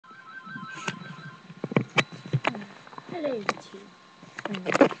Hello, YouTube.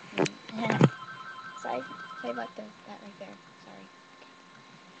 Sorry about that right there. Sorry.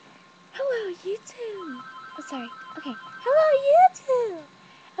 Hello, YouTube. Oh, sorry. Okay. Hello, YouTube.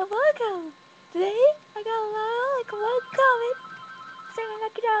 And welcome. Today, I got one comment saying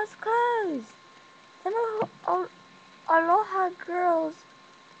that I was clothes. Some Aloha girls.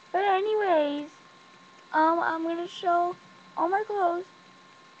 But anyways, I'm gonna show all my clothes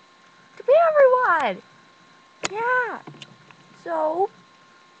to everyone. Yeah. So,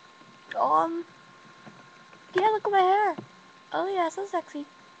 yeah, look at my hair. Oh yeah, so sexy.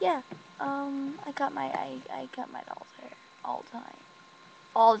 Yeah. I cut my doll's hair all the time.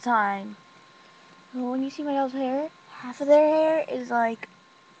 All the time. So when you see my doll's hair, half of their hair is like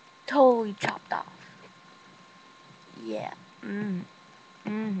totally chopped off. Yeah.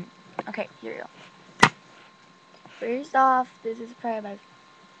 Okay, here we go. First off, this is probably my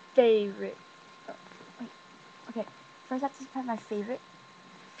favorite. Oh, wait. Okay. First off, this is probably my favorite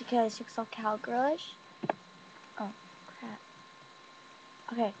because she looks so cowgirlish. Oh crap.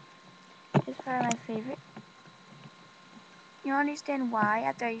 Okay. This is probably my favorite. You'll understand why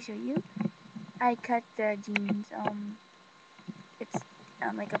after I show you. I cut the jeans, it's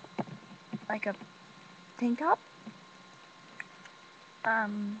like a tank top.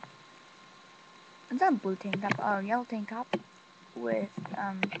 It's not a blue tank top, a yellow tank top with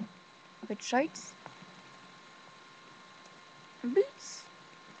shorts and boots.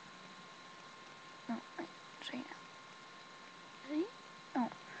 Oh, wait, show you now. See? Oh.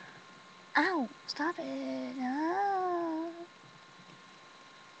 Ow! Stop it! No!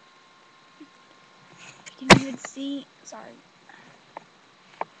 You can even see. Sorry.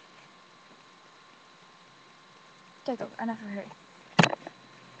 There you go. Enough of her.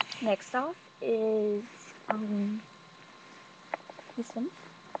 Next off is this one.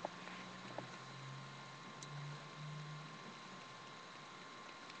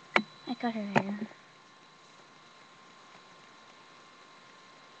 I cut her hair.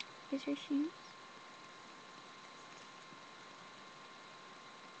 Here's her shoes.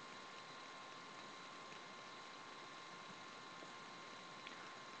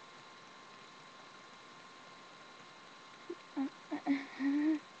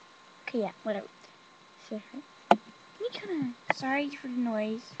 Okay, yeah, whatever. So, can you kind of, sorry for the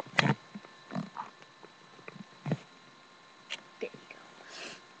noise. There you go.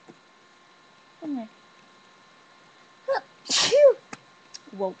 Come here. Phew!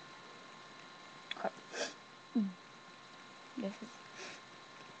 Whoa. Okay. This is,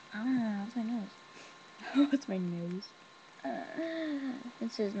 what's my nose? What's my nose?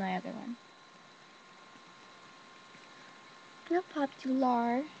 This is my other one. Not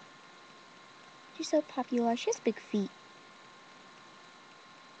popular. She's so popular. She has big feet.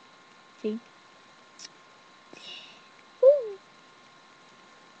 See? Woo!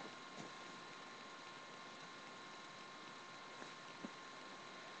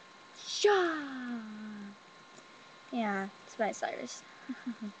 Shaw! Yeah, it's my Cyrus.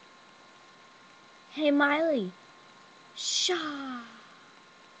 Hey, Miley. Shaw!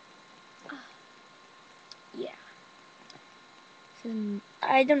 Yeah. So,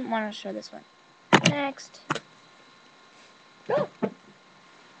 I didn't want to show this one. Next. Oh.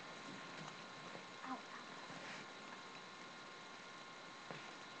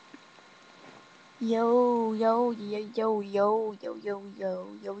 Yo, yo, yo, yo, yo, yo, yo, yo,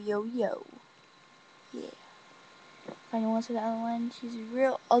 yo, yo, yo. Yeah. If anyone wants to the other one, she's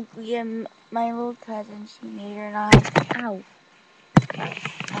real ugly, and my little cousin, she made her and I. Ow.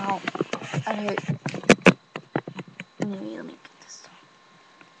 Ow. I hurt. Anyway, let me get this.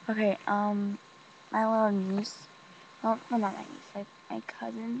 Okay, my little niece. Oh, no, not my niece. Like, my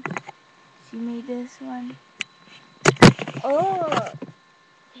cousin. She made this one. Oh!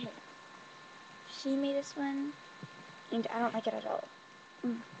 Okay. She made this one, and I don't like it at all.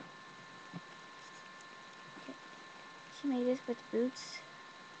 Okay. She made this with boots.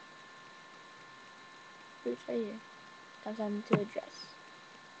 Boots right here. Comes on to a dress.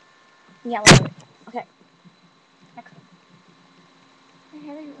 Yeah, whatever. Okay. Next one. My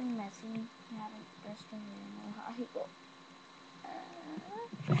hair is really messy. I haven't brushed my hair in a while.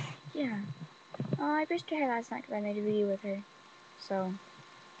 Yeah. I brushed her hair last night because I made a video with her. So,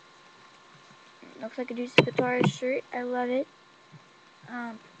 looks like a Juicy Guitar shirt. I love it.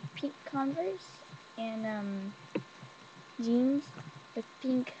 Pink Converse and jeans with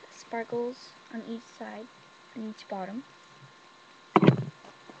pink sparkles on each side, on each bottom.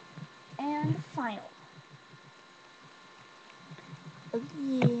 And final. Oh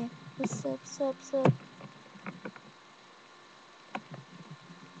yeah. What's up, sup, sup?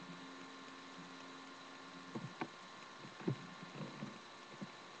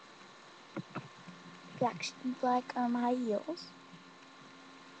 black high heels.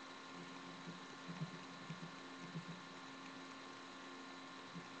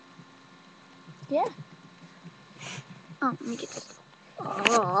 Yeah. Oh, let me get this.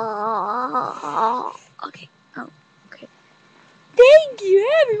 Oh, okay. Oh, okay. Thank you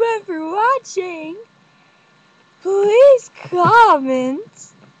everyone for watching. Please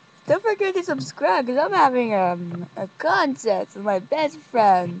comment. Don't forget to subscribe because I'm having a contest with my best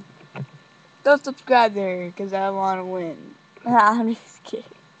friend. Don't subscribe there because I want to win. I'm just kidding.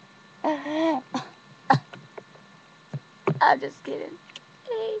 I'm just kidding.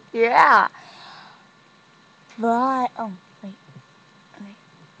 Yeah. Bye. Oh, wait. Okay.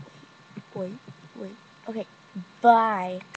 Wait. Okay. Bye.